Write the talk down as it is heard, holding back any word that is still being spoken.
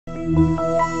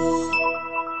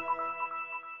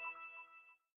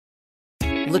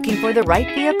Looking for the right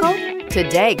vehicle?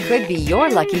 Today could be your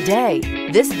lucky day.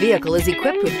 This vehicle is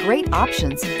equipped with great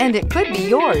options, and it could be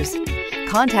yours.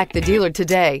 Contact the dealer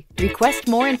today, request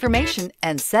more information,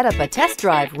 and set up a test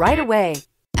drive right away.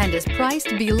 And is priced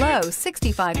below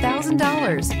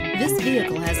 $65,000. This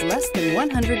vehicle has less than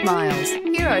 100 miles.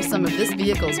 Here are some of this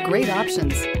vehicle's great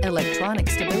options: electronic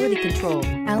stability control,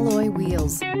 alloy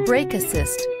wheels, brake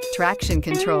assist, traction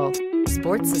control,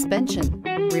 sports suspension,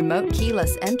 remote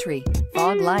keyless entry,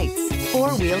 fog lights,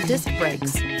 four-wheel disc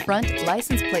brakes, front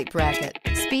license plate bracket,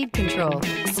 speed control.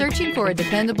 Searching for a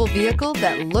dependable vehicle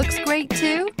that looks great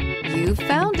too? You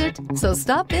found it, so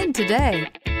stop in today.